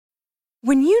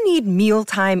When you need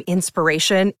mealtime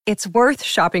inspiration, it's worth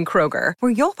shopping Kroger,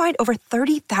 where you'll find over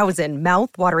 30,000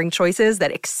 mouth-watering choices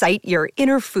that excite your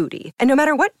inner foodie. And no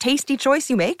matter what tasty choice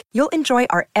you make, you'll enjoy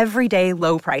our everyday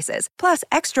low prices, plus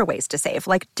extra ways to save,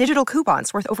 like digital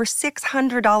coupons worth over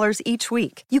 $600 each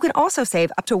week. You can also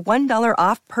save up to $1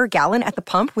 off per gallon at the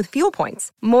pump with fuel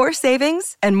points. More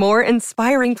savings and more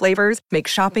inspiring flavors make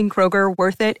shopping Kroger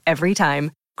worth it every time.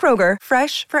 Kroger,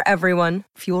 fresh for everyone.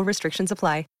 Fuel restrictions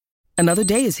apply. Another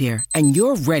day is here, and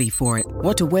you're ready for it.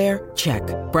 What to wear? Check.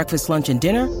 Breakfast, lunch, and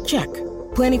dinner? Check.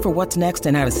 Planning for what's next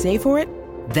and how to save for it?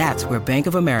 That's where Bank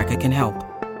of America can help.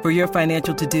 For your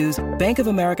financial to-dos, Bank of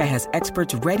America has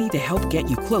experts ready to help get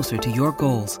you closer to your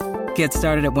goals. Get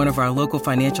started at one of our local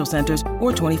financial centers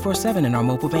or 24/7 in our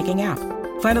mobile banking app.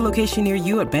 Find a location near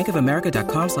you at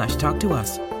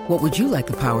bankofamerica.com/talktous. What would you like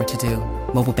the power to do?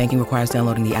 Mobile banking requires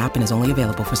downloading the app and is only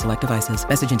available for select devices.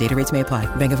 Message and data rates may apply.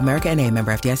 Bank of America N.A.,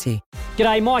 member FDIC.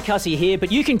 G'day, Mike Hussey here,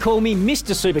 but you can call me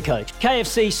Mr. Supercoach.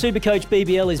 KFC Supercoach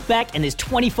BBL is back and there's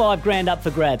 25 grand up for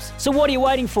grabs. So what are you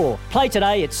waiting for? Play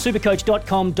today at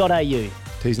supercoach.com.au.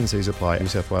 T's and C's apply. New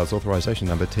South Wales authorisation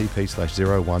number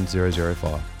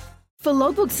TP/01005. For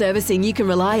logbook servicing you can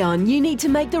rely on, you need to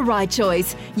make the right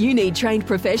choice. You need trained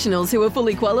professionals who are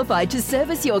fully qualified to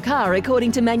service your car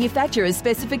according to manufacturer's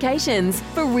specifications.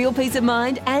 For real peace of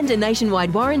mind and a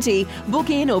nationwide warranty,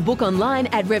 book in or book online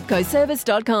at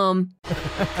repcoservice.com.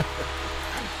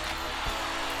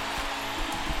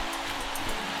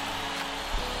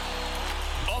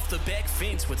 Off the back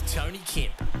fence with Tony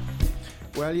Kemp.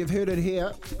 Well, you've heard it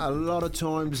here a lot of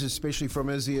times, especially from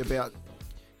Izzy, about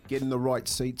getting the right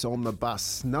seats on the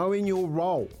bus, knowing your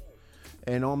role.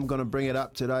 And I'm going to bring it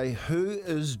up today. Who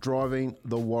is driving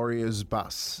the Warriors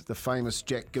bus? The famous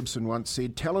Jack Gibson once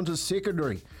said, talent is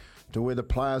secondary to where the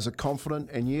players are confident.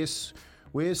 And yes,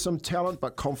 where's some talent,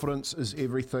 but confidence is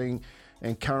everything.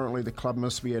 And currently the club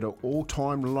must be at an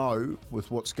all-time low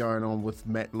with what's going on with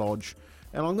Matt Lodge.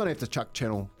 And I'm going to have to chuck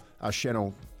Channel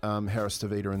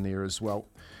Harris-Tavita in there as well.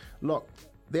 Look,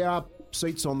 there are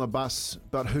seats on the bus,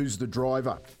 but who's the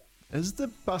driver? Is the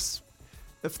bus,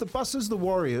 if the bus is the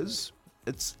Warriors,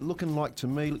 it's looking like to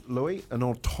me, Louis, an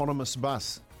autonomous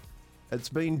bus. It's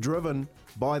being driven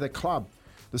by the club.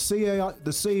 The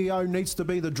CEO needs to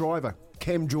be the driver.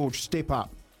 Cam George, step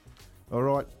up. All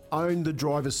right, own the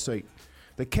driver's seat.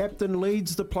 The captain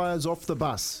leads the players off the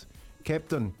bus.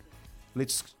 Captain,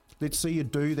 let's see you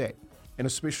do that, and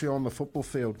especially on the football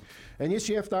field. And yes,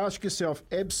 you have to ask yourself,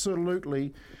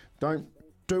 absolutely,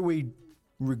 do we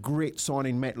regret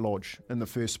signing Matt Lodge in the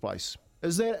first place?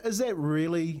 Is that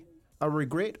really a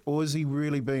regret, or is he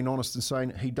really being honest and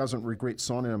saying he doesn't regret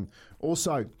signing him?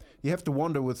 Also, you have to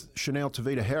wonder with Chanel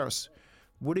Tavita Harris,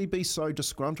 would he be so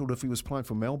disgruntled if he was playing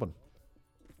for Melbourne?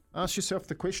 Ask yourself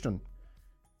the question.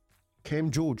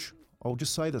 Cam George, I'll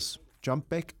just say this, jump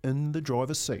back in the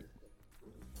driver's seat.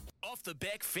 Off the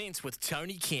back fence with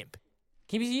Tony Kemp.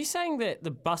 Kemp, are you saying that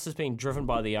the bus is being driven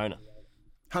by the owner?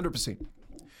 100%.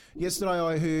 Yesterday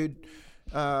I heard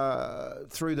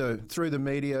through the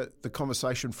media the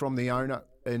conversation from the owner,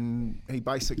 and he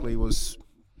basically was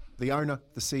the owner,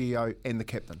 the CEO and the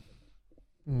captain.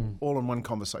 All in one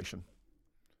conversation.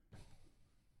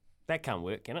 That can't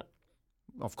work, can it?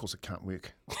 Of course it can't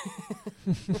work.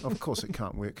 Of course it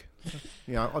can't work.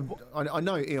 You know, I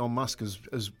know Elon Musk is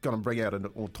going to bring out an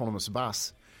autonomous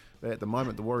bus, but at the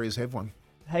moment the Warriors have one.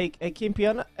 Hey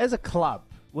Kempion, as a club,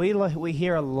 we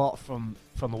hear a lot from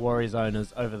the Warriors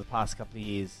owners over the past couple of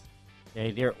years. Yeah,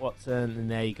 Derek Watson, and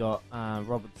now you got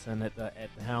Robertson at the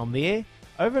helm there.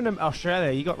 Over in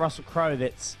Australia, you got Russell Crowe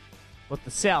that's with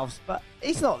the Souths, but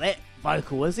he's not that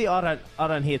vocal, is he? I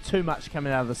don't hear too much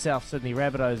coming out of the South Sydney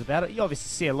Rabbitohs about it. You obviously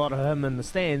see a lot of him in the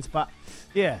stands, but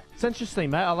yeah, it's interesting,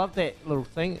 mate. I love that little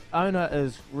thing. Owner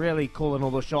is really calling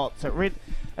all the shots. It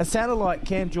sounded like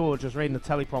Cam George was reading the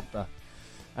teleprompter.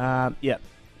 Yeah,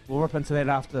 we'll rip into that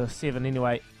after 7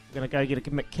 anyway. We're going to go get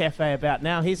a McCafe about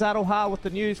now. Here's Aroha with the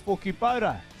news for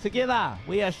Kubota. Together,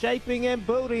 we are shaping and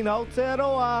building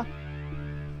Aotearoa.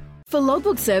 For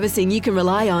logbook servicing you can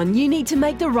rely on, you need to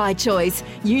make the right choice.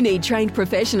 You need trained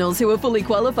professionals who are fully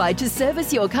qualified to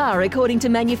service your car according to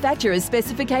manufacturer's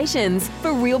specifications.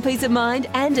 For real peace of mind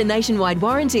and a nationwide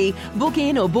warranty, book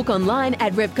in or book online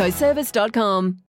at repcoservice.com.